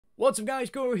What's up guys,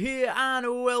 Gormo here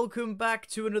and welcome back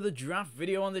to another draft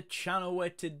video on the channel where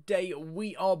today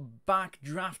we are back.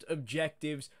 Draft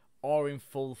objectives are in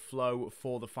full flow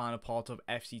for the final part of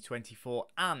FC24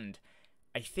 and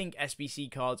I think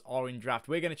SBC cards are in draft.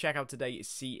 We're going to check out today,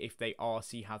 see if they are,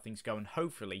 see how things go and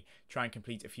hopefully try and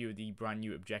complete a few of the brand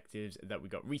new objectives that we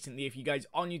got recently. If you guys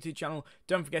are new to the channel,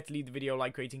 don't forget to leave the video a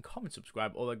like, rating, comment,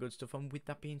 subscribe, all that good stuff. And with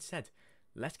that being said,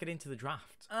 let's get into the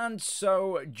draft. And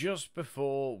so, just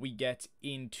before we get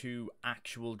into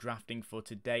actual drafting for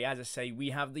today, as I say,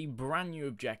 we have the brand new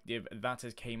objective that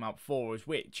has came out for us,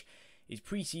 which is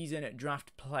preseason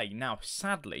draft play. Now,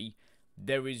 sadly,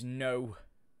 there is no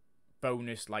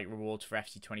bonus like rewards for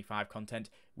FC25 content.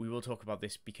 We will talk about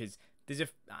this because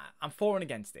I'm for and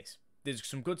against this. There's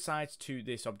some good sides to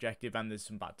this objective and there's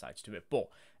some bad sides to it. But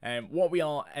what we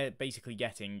are basically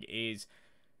getting is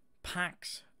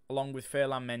packs along with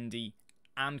Ferland Mendy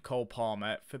and Cole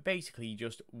Palmer for basically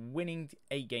just winning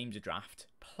 8 games of draft,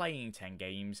 playing 10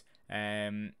 games,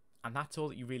 and that's all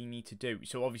that you really need to do.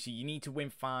 So obviously you need to win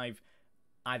 5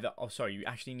 either, you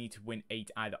actually need to win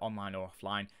 8 either online or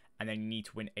offline, and then you need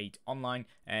to win 8 online.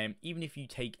 Even if you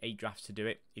take 8 drafts to do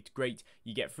it, it's great.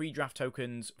 You get free draft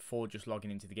tokens for just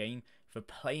logging into the game. For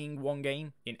playing 1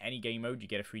 game in any game mode, you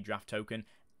get a free draft token.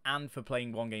 And for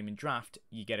playing 1 game in draft,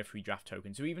 you get a free draft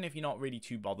token. So even if you're not really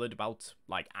too bothered about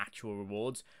like actual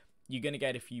rewards, you're going to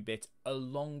get a few bits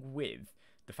along with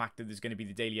the fact that there's going to be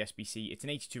the daily SBC. It's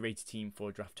an 82 rated team for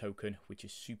a draft token, which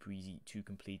is super easy to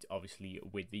complete, obviously,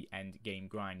 with the end game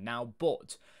grind. Now,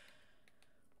 but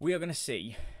we are going to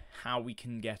see how we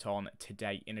can get on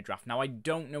today in a draft. Now, I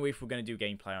don't know if we're going to do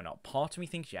gameplay or not. Part of me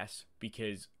thinks yes,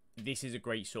 because this is a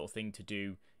great sort of thing to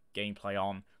do gameplay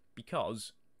on,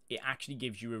 because it actually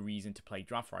gives you a reason to play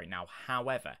draft right now.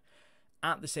 However,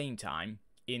 at the same time,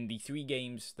 in the 3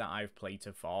 games that I've played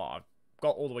so far, I've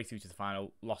got all the way through to the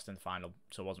final, lost in the final,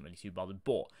 so I wasn't really too bothered.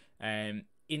 But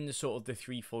in the sort of the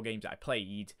 3-4 games that I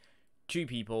played, 2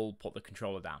 people put the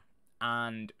controller down.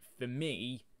 And for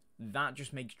me, that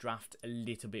just makes draft a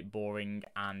little bit boring,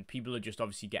 and people are just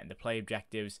obviously getting the play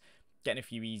objectives, getting a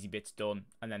few easy bits done,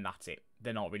 and then that's it.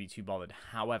 They're not really too bothered.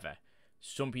 However,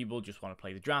 some people just want to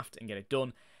play the draft and get it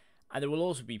done. And there will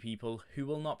also be people who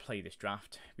will not play this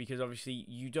draft because obviously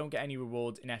you don't get any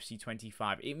rewards in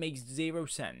FC25. It makes 0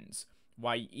 sense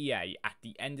why EA at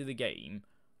the end of the game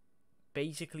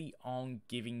basically aren't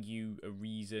giving you a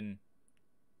reason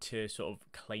to sort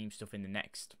of claim stuff in the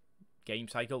next game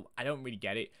cycle. I don't really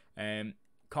get it.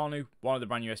 Kanu, one of the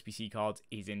brand new SBC cards,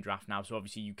 is in draft now. So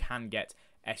obviously you can get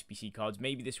SBC cards.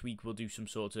 Maybe this week we'll do some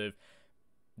sort of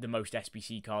the most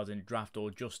SBC cards in a draft, or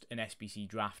just an SBC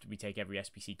draft. We take every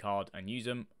SBC card and use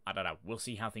them. I don't know. We'll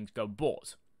see how things go.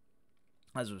 But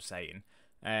as I was saying,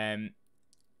 there's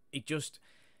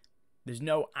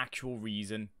no actual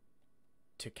reason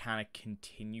to kind of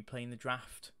continue playing the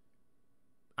draft.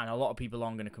 And a lot of people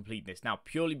aren't going to complete this. Now,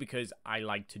 purely because I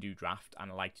like to do draft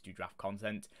and I like to do draft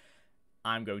content,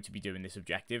 I'm going to be doing this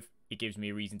objective. It gives me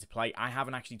a reason to play. I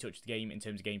haven't actually touched the game in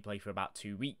terms of gameplay for about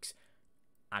 2 weeks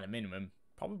at a minimum.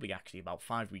 Probably actually about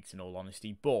 5 weeks in all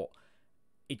honesty, but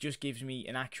it just gives me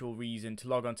an actual reason to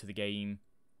log onto the game,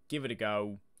 give it a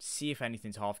go, see if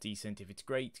anything's half decent. If it's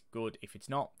great, good. If it's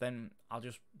not, then I'll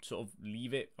just sort of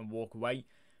leave it and walk away.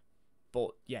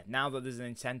 But yeah, now that there's an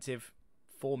incentive,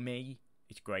 for me,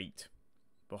 it's great.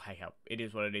 But hey ho, it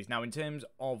is what it is. Now in terms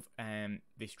of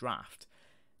this draft,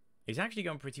 it's actually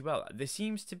going pretty well. There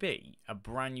seems to be a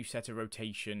brand new set of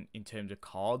rotation in terms of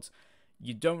cards.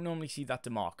 You don't normally see that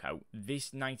DeMarco.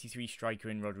 This 93 striker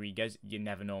in Rodriguez, you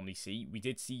never normally see. We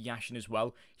did see Yashin as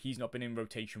well. He's not been in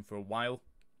rotation for a while.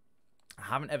 I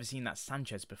haven't ever seen that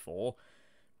Sanchez before.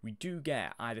 We do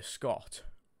get either Scott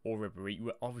or Ribéry.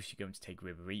 We're obviously going to take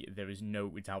Ribéry. There is no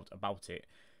doubt about it.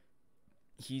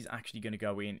 He's actually going to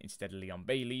go in instead of Leon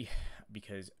Bailey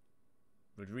because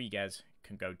Rodriguez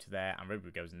can go to there and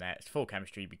Ribéry goes in there. It's full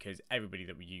chemistry because everybody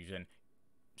that we're using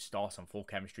starts on full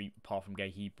chemistry apart from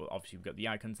Gahey, but obviously we've got the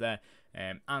icons there,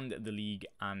 and the league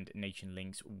and nation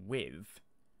links with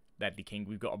Ledley King.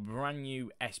 We've got a brand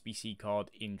new SBC card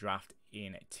in draft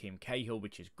in Tim Cahill,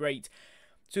 which is great.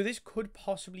 So this could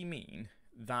possibly mean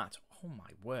that, oh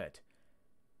my word,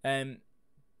 Kai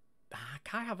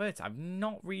Havertz, I've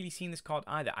not really seen this card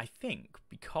either. I think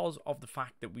because of the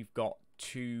fact that we've got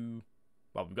 3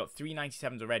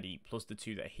 97s already plus the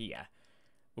 2 that are here,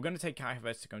 we're going to take Kai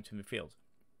Havertz to go into midfield,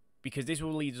 because this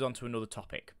will lead us on to another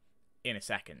topic in a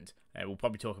second. We'll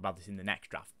probably talk about this in the next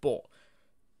draft. But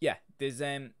yeah, there's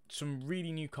some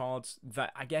really new cards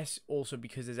that I guess also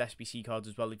because there's SBC cards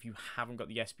as well. If you haven't got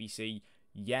the SBC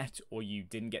yet or you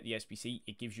didn't get the SBC,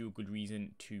 it gives you a good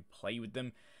reason to play with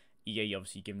them. EA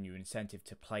obviously giving you an incentive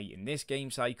to play in this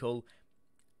game cycle.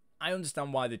 I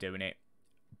understand why they're doing it,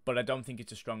 but I don't think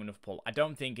it's a strong enough pull. I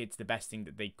don't think it's the best thing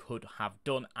that they could have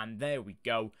done. And there we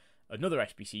go. Another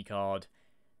SBC card,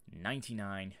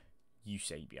 99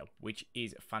 Eusebio, which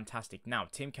is fantastic. Now,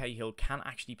 Tim Cahill can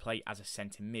actually play as a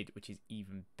centre mid, which is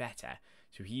even better.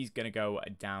 So he's going to go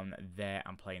down there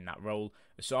and play in that role.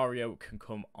 Osorio can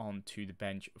come on to the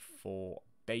bench for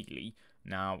Bailey.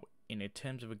 Now, in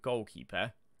terms of a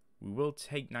goalkeeper, we will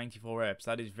take 94 ERPs.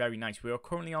 That is very nice. We are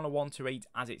currently on a 128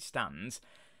 as it stands.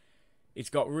 It's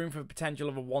got room for potential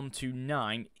of a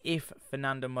 129 if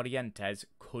Fernando Morientes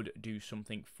could do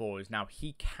something for us. Now,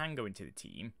 he can go into the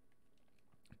team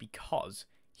because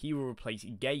he will replace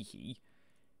Gehi.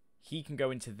 He can go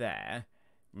into there.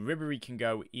 Ribery can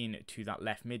go into that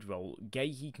left mid role.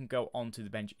 Gehi can go onto the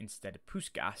bench instead of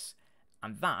Puskas.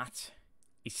 And that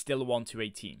is still a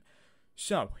 128 team.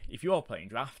 So, if you are playing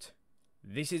draft,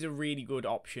 this is a really good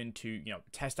option to,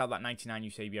 test out that 99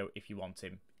 Eusebio if you want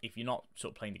him. If you're not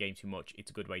sort of playing the game too much, it's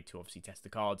a good way to obviously test the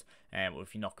cards, or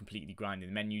if you're not completely grinding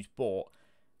the menus. But,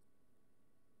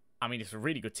 I mean, it's a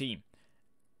really good team.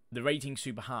 The rating's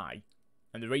super high,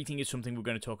 and the rating is something we're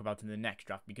going to talk about in the next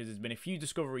draft, because there's been a few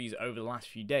discoveries over the last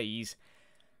few days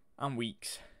and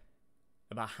weeks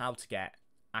about how to get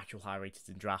actual high ratings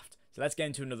in draft. So let's get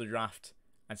into another draft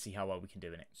and see how well we can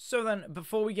do in it. So then,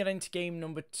 before we get into game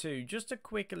number 2, just a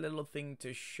quick little thing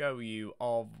to show you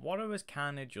of what I was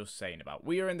kind of just saying about.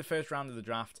 We are in the first round of the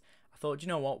draft. I thought, you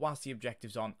know what, whilst the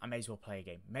objective's on, I may as well play a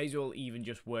game. May as well even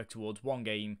just work towards one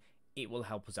game. It will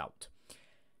help us out.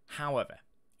 However,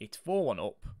 it's 4-1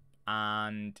 up,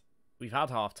 and we've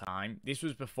had half-time. This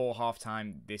was before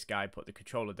half-time. This guy put the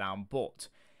controller down, but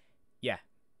yeah,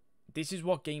 this is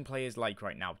what gameplay is like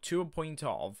right now. To a point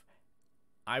of,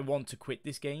 I want to quit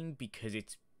this game because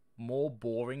it's more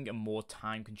boring and more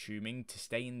time consuming to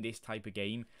stay in this type of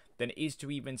game than it is to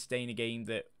even stay in a game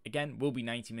that, again, will be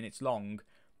 90 minutes long,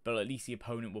 but at least the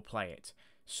opponent will play it.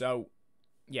 So,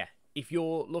 yeah, if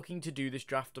you're looking to do this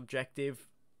draft objective,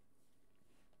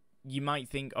 you might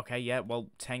think, okay, yeah, well,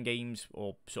 10 games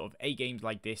or sort of 8 games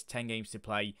like this, 10 games to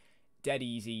play, dead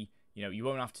easy. You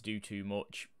won't have to do too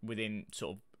much. Within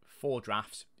sort of 4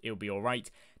 drafts, it'll be all right.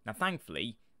 Now,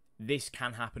 thankfully, this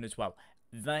can happen as well.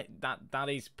 That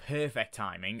is perfect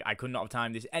timing. I could not have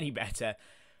timed this any better.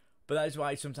 But that is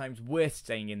why it's sometimes worth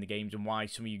staying in the games, and why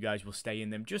some of you guys will stay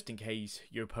in them, just in case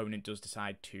your opponent does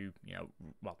decide to,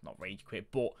 well, not rage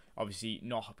quit, but obviously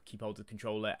not keep hold of the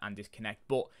controller and disconnect.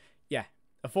 But yeah,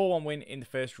 a 4-1 win in the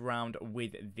first round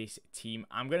with this team.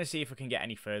 I'm going to see if I can get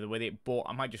any further with it, but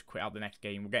I might just quit out the next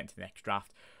game. We'll get into the next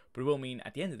draft. But it will mean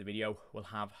at the end of the video, we'll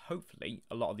have, hopefully,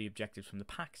 a lot of the objectives from the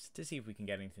packs to see if we can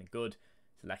get anything good.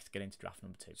 So let's get into draft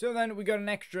number 2. So then we got an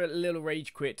extra little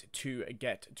rage quit to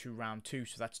get to round 2.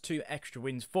 So that's 2 extra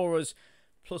wins for us,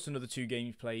 plus another 2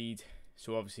 games played.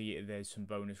 So obviously there's some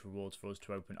bonus rewards for us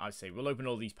to open. I'd say we'll open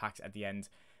all these packs at the end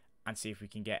and see if we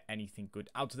can get anything good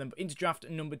out of them. But into draft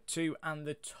number 2, and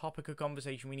the topic of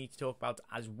conversation we need to talk about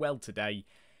as well today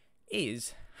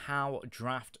is how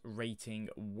draft rating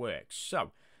works.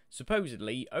 So,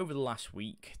 supposedly, over the last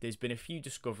week, there's been a few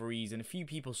discoveries and a few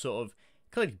people sort of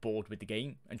clearly bored with the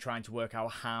game and trying to work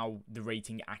out how the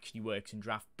rating actually works in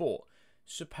draft. But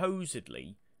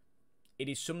supposedly, it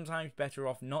is sometimes better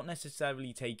off not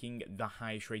necessarily taking the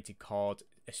highest rated card,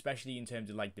 especially in terms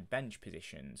of like the bench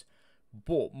positions,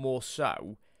 but more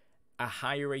so a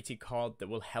higher rated card that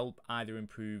will help either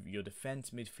improve your defense,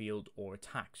 midfield, or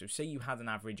attack. So say you had an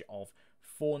average of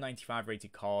 4 95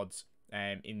 rated cards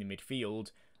in the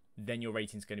midfield, then your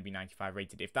rating is going to be 95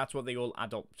 rated. If that's what they all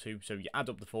add up to, so you add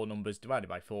up the 4 numbers divided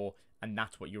by 4, and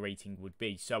that's what your rating would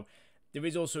be. So there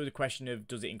is also the question of,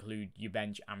 does it include your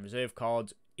bench and reserve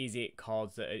cards? Is it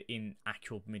cards that are in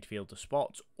actual midfielder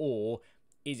spots, or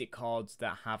is it cards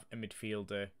that have a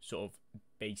midfielder sort of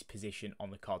base position on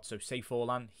the card? So say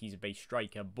Forlan, he's a base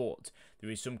striker, but there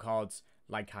is some cards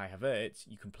like Kai Havertz,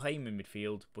 you can play him in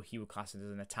midfield, but he will class it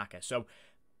as an attacker. So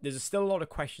there's still a lot of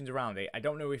questions around it. I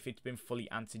don't know if it's been fully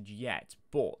answered yet,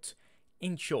 but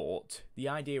in short, the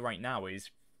idea right now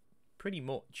is pretty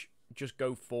much just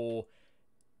go for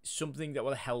something that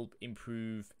will help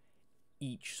improve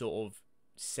each sort of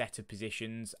set of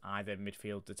positions, either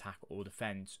midfield, attack, or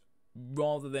defense,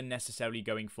 rather than necessarily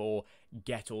going for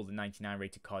get all the 99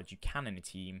 rated cards you can in a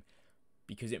team,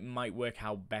 because it might work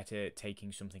out better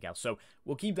taking something else. So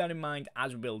we'll keep that in mind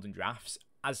as we're building drafts.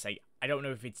 As I say, I don't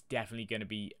know if it's definitely going to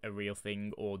be a real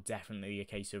thing, or definitely a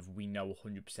case of we know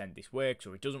 100% this works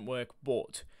or it doesn't work,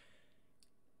 but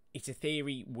it's a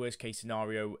theory, worst case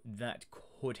scenario, that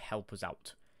could help us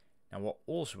out. Now, what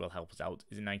also will help us out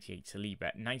is a 98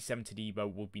 Saliba. 97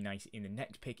 Todibo would be nice in the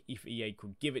next pick if EA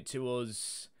could give it to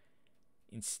us.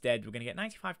 Instead, we're going to get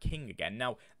 95 King again.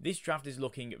 Now, this draft is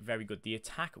looking very good. The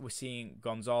attack, we're seeing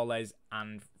Gonzalez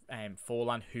and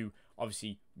Forlan, who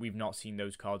obviously we've not seen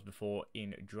those cards before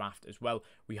in draft as well.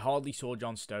 We hardly saw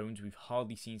John Stones. We've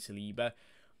hardly seen Saliba.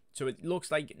 So it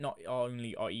looks like not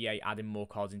only are EA adding more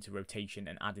cards into rotation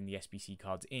and adding the SBC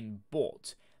cards in,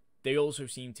 but they also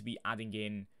seem to be adding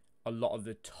in a lot of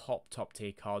the top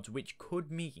tier cards, which could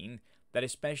mean that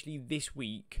especially this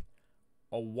week,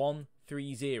 a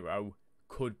 1-3-0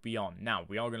 could be on. Now,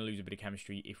 we are going to lose a bit of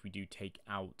chemistry if we do take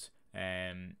out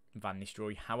Van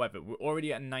Nistelrooy. However, we're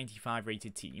already at a 95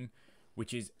 rated team,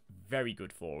 which is very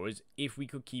good for us. If we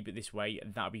could keep it this way,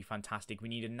 that would be fantastic. We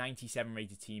need a 97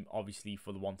 rated team, obviously,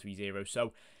 for the 1-3-0.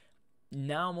 So,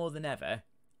 now more than ever,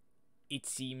 it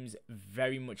seems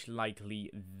very much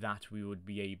likely that we would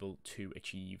be able to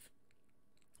achieve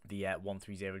the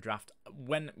 1-3-0 draft.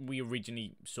 When we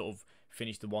originally sort of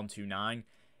finished the 1-2-9,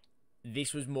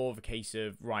 this was more of a case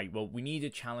of, right, well, we need a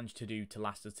challenge to do to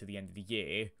last us to the end of the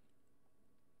year.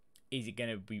 Is it going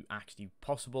to be actually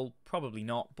possible? Probably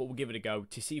not, but we'll give it a go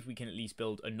to see if we can at least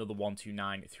build another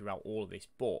 1-2-9 throughout all of this.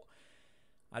 But,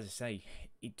 as I say,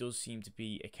 it does seem to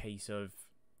be a case of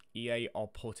EA are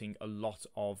putting a lot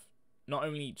of, not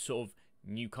only sort of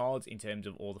new cards in terms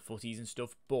of all the footies and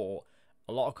stuff, but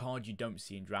a lot of cards you don't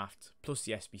see in draft, plus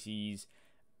the SBCs.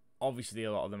 Obviously,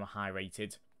 a lot of them are high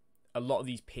rated. A lot of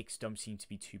these picks don't seem to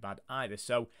be too bad either.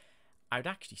 So, I would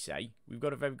actually say we've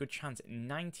got a very good chance.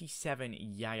 97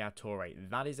 Yaya Toure.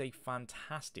 That is a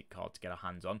fantastic card to get our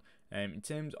hands on. In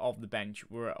terms of the bench,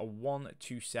 we're at a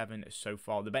 127 so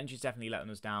far. The bench is definitely letting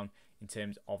us down in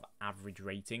terms of average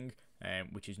rating,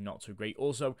 which is not so great.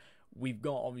 Also, we've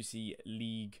got obviously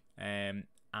league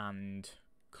and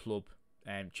club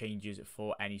changes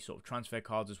for any sort of transfer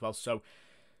cards as well. So,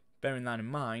 bearing that in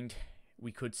mind,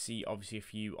 we could see obviously a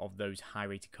few of those high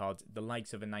rated cards. The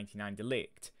likes of a 99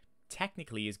 Delict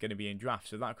technically is going to be in draft,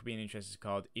 so that could be an interesting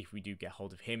card if we do get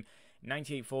hold of him.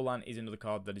 98 Forlan is another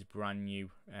card that is brand new.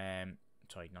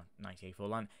 Sorry, not 98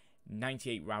 Forlan.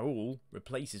 98 Raul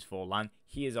replaces Forlan.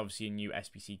 He is obviously a new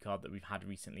SBC card that we've had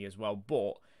recently as well,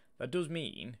 but that does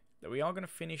mean that we are going to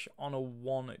finish on a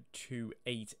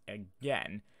 1-2-8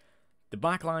 again. The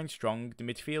back line's strong, the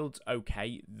midfield's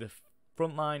okay, the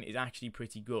front line is actually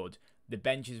pretty good. The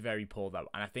bench is very poor though,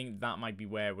 and I think that might be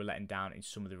where we're letting down in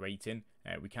some of the rating.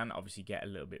 We can obviously get a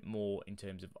little bit more in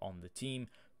terms of on the team,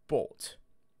 but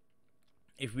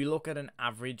if we look at an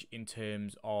average in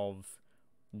terms of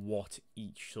what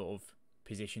each sort of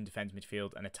position, defense,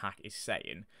 midfield, and attack is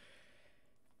saying,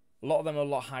 a lot of them are a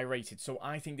lot high rated. So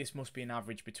I think this must be an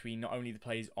average between not only the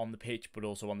players on the pitch, but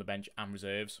also on the bench and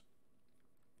reserves.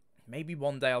 Maybe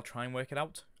one day I'll try and work it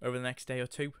out over the next day or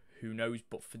two. Who knows?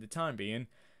 But for the time being,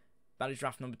 that is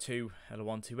draft number 2 at a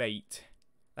 1-2-8.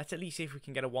 Let's at least see if we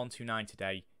can get a 1-2-9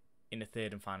 today in the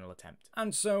third and final attempt.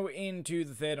 And so into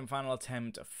the third and final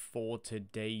attempt for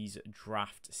today's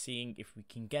draft, seeing if we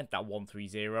can get that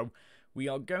 1-3-0. We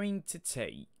are going to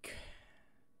take,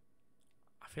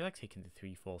 I feel like taking the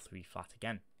 3-4-3 flat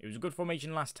again. It was a good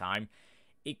formation last time.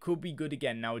 It could be good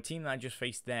again. Now, a team that I just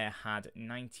faced there had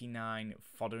 99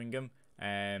 Fotheringham,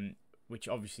 which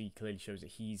obviously clearly shows that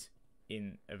he's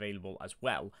available as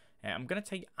well. I'm going to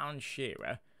take Alan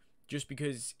Shearer just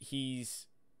because he's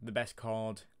the best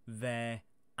card there,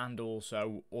 and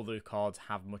also other cards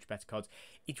have much better cards.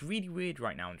 It's really weird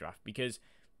right now in draft because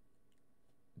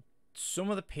some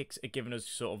of the picks are giving us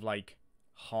sort of like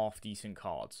half decent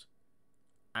cards,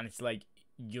 and it's like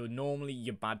your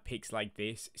bad picks like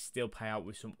this still pay out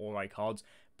with some alright cards.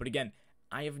 But again,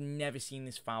 I have never seen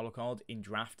this Fowler card in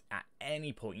draft at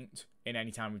any point in any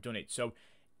time we've done it. So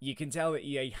you can tell that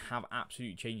EA have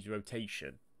absolutely changed the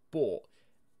rotation, but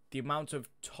the amount of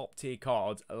top tier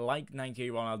cards like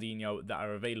 98 Ronaldinho that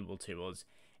are available to us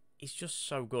is just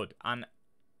so good. And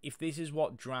if this is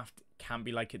what draft can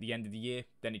be like at the end of the year,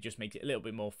 then it just makes it a little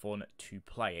bit more fun to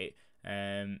play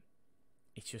it.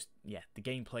 It's just, yeah, the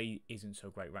gameplay isn't so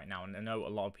great right now, and I know a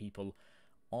lot of people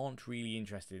aren't really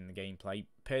interested in the gameplay.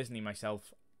 Personally,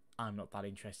 myself, I'm not that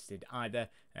interested either.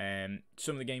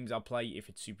 Some of the games I'll play if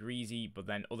it's super easy, but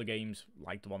then other games,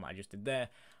 like the one that I just did there,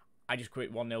 I just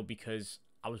quit 1-0 because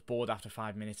I was bored after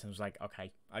 5 minutes and was like,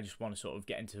 okay, I just want to sort of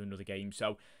get into another game.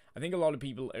 So I think a lot of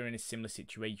people are in a similar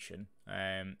situation,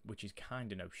 which is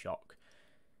kind of no shock.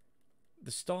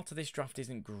 The start of this draft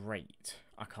isn't great,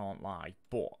 I can't lie,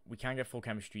 but we can get full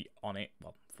chemistry on it.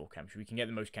 Well, full chemistry. We can get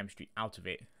the most chemistry out of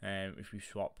it if we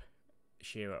swap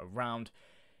Shearer around.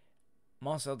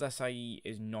 Marcel Desailly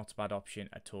is not a bad option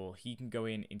at all. He can go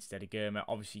in instead of Gormo.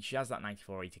 Obviously, she has that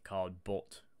 94 rated card,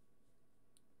 but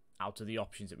out of the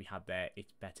options that we had there,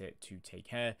 it's better to take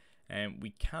her.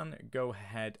 We can go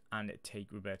ahead and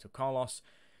take Roberto Carlos.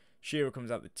 Shearer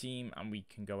comes out the team, and we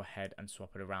can go ahead and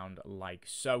swap it around like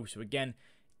so. So again,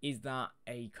 is that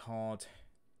a card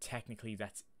technically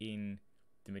that's in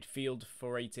the midfield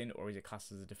for rating, or is it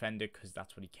classed as a defender because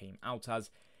that's what he came out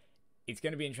as? It's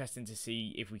going to be interesting to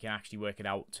see if we can actually work it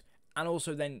out, and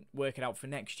also then work it out for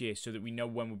next year so that we know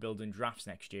when we're building drafts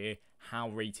next year how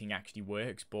rating actually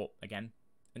works. But again,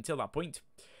 until that point,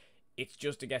 it's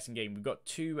just a guessing game. We've got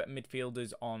 2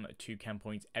 midfielders on 2 chem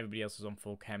points. Everybody else is on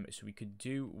full chem, so we could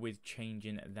do with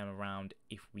changing them around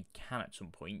if we can at some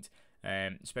point,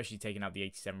 especially taking out the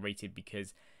 87 rated,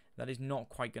 because that is not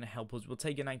quite going to help us. We'll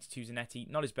take a 92 Zanetti,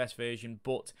 not his best version,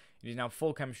 but it is now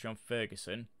full chemistry on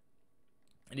Ferguson.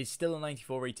 It is still a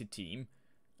 94 rated team.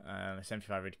 A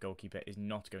 75 rated goalkeeper is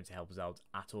not going to help us out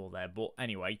at all there. But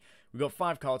anyway, we've got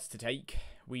 5 cards to take.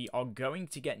 We are going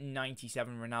to get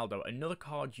 97 Ronaldo. Another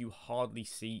card you hardly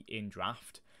see in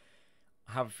draft.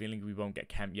 I have a feeling we won't get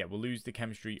chem. Yeah, we'll lose the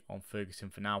chemistry on Ferguson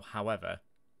for now. However,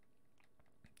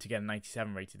 to get a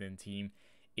 97 rated in the team,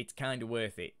 it's kind of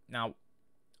worth it. Now,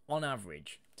 on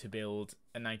average, to build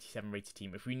a 97 rated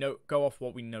team, if we go off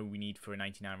what we know we need for a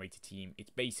 99 rated team, it's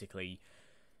basically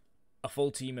a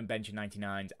full team and bench of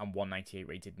 99s and 198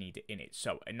 rated needed in it.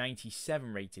 So a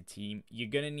 97 rated team, you're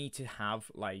going to need to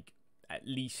have like at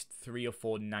least 3 or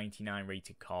 4 99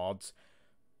 rated cards,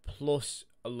 plus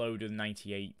a load of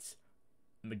 98s,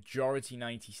 majority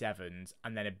 97s,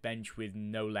 and then a bench with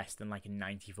no less than like a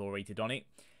 94 rated on it.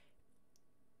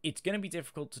 It's going to be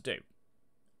difficult to do,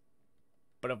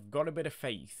 but I've got a bit of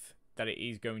faith that it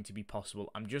is going to be possible.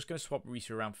 I'm just going to swap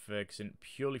Risa around for Ferguson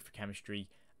purely for chemistry,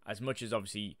 as much as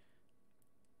obviously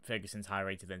Ferguson's higher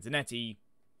rated than Zanetti.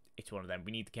 It's one of them.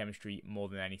 We need the chemistry more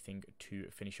than anything to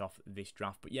finish off this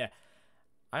draft. But yeah,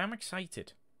 I am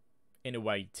excited in a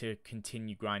way to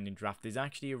continue grinding draft. There's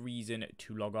actually a reason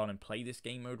to log on and play this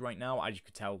game mode right now. As you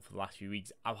could tell for the last few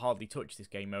weeks, I've hardly touched this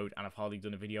game mode and I've hardly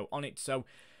done a video on it. So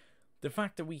the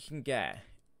fact that we can get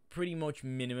pretty much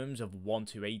minimums of 1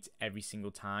 to 8 every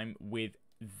single time with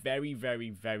very,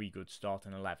 very, very good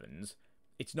starting 11s.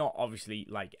 It's not obviously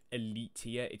like elite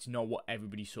tier. It's not what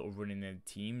everybody's sort of running their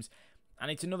teams. And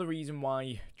it's another reason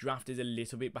why draft is a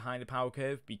little bit behind the power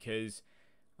curve, because,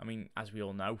 I mean, as we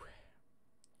all know,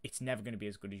 it's never going to be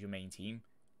as good as your main team.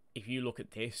 If you look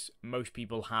at this, most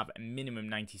people have a minimum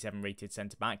 97 rated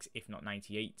centre-backs, if not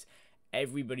 98.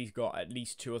 Everybody's got at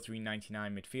least 2 or 3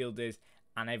 99 midfielders,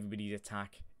 and everybody's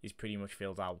attack is pretty much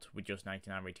filled out with just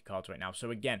 99 rated cards right now.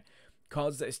 So again,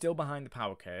 cards that are still behind the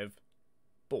power curve,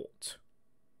 but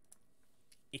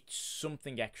it's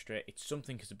something extra. It's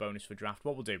something as a bonus for draft.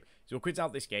 What we'll do is we'll quit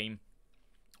out this game.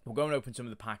 We'll go and open some of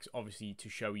the packs, obviously, to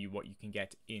show you what you can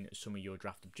get in some of your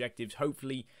draft objectives.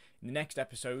 Hopefully, in the next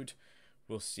episode,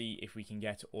 we'll see if we can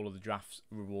get all of the drafts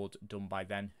rewards done by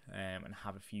then, and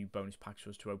have a few bonus packs for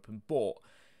us to open. But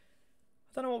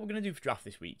I don't know what we're going to do for draft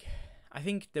this week. I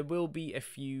think there will be a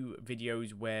few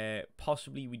videos where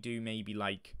possibly we do maybe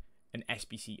like an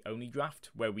SBC only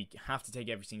draft, where we have to take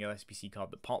every single SBC card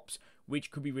that pops,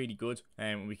 which could be really good,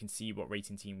 and we can see what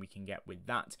rating team we can get with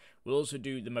that. We'll also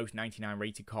do the most 99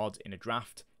 rated cards in a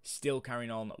draft, still carrying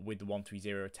on with the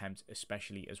 130 attempts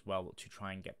especially as well, to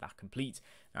try and get that complete.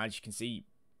 Now, as you can see,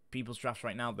 people's drafts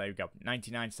right now, there we go,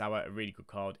 99 Sauer, a really good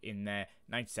card in there,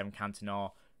 97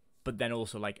 Cantona, but then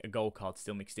also like a gold card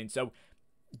still mixed in. So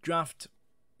draft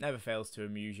never fails to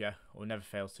amuse you, or never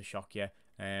fails to shock you.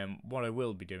 What I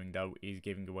will be doing though is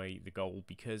giving away the goal,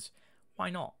 because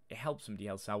why not? It helps somebody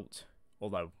else out,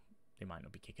 although they might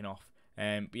not be kicking off.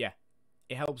 But yeah,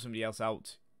 it helps somebody else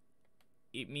out.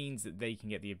 It means that they can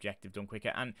get the objective done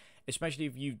quicker, and especially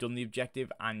if you've done the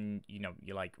objective and you know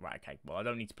you're like, right, okay, well I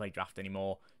don't need to play draft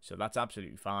anymore, so that's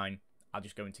absolutely fine. I'll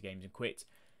just go into games and quit.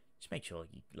 Just make sure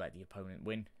you let the opponent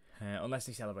win, unless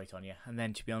they celebrate on you, and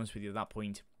then to be honest with you, at that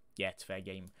point, yeah, it's fair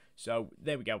game. So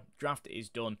there we go. Draft is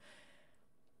done.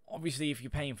 Obviously, if you're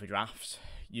paying for drafts,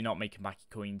 you're not making back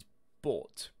your coins,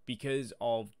 but because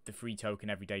of the free token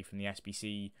every day from the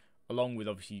SBC, along with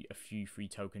obviously a few free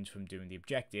tokens from doing the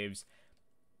objectives,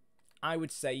 I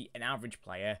would say an average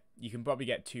player, you can probably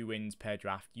get 2 wins per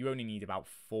draft. You only need about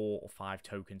 4 or 5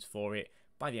 tokens for it.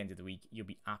 By the end of the week, you'll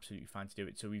be absolutely fine to do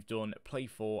it. So we've done play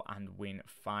 4 and win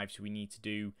 5, so we need to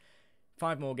do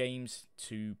 5 more games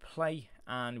to play,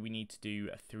 and we need to do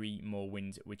 3 more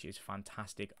wins, which is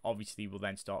fantastic. Obviously, we'll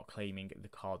then start claiming the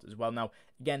cards as well. Now,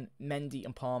 again, Mendy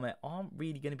and Palmer aren't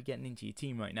really going to be getting into your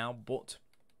team right now, but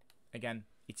again,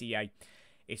 it's EA.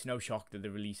 it's no shock that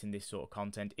they're releasing this sort of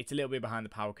content. It's a little bit behind the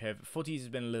power curve. Footies has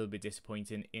been a little bit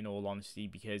disappointing, in all honesty,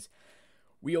 because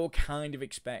we all kind of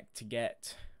expect to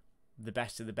get the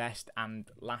best of the best, and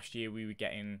last year we were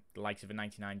getting the likes of a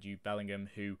 99 Jude Bellingham,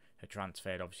 who had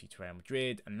transferred obviously to Real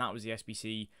Madrid, and that was the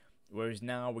SBC, whereas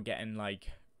now we're getting like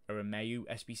a Romeo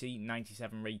SBC,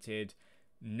 97 rated.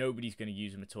 Nobody's going to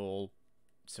use them at all,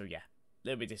 so yeah, a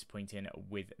little bit disappointing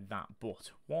with that.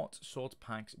 But what sort of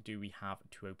packs do we have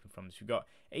to open from this? We've got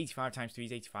 85 times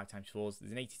 3s, 85 times 4s,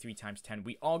 there's an 83 times 10.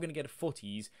 We are going to get a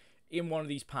footies in one of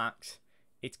these packs.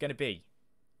 It's going to be,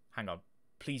 hang on,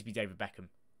 please be David Beckham.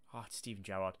 Oh, it's Steven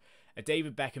Gerrard. A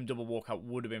David Beckham double walkout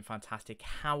would have been fantastic.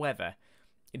 However,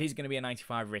 it is going to be a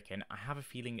 95 Ricken. I have a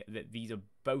feeling that these are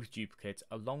both duplicates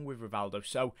along with Rivaldo.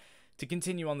 So to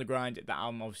continue on the grind that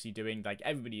I'm obviously doing, like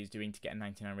everybody is doing, to get a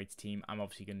 99 rated team, I'm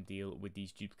obviously going to deal with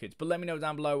these duplicates. But let me know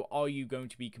down below, are you going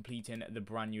to be completing the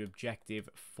brand new objective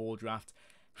for draft?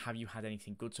 Have you had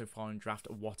anything good so far in draft?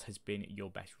 What has been your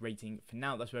best rating? For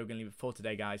now, that's where we're going to leave it for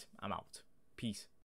today, guys. I'm out. Peace.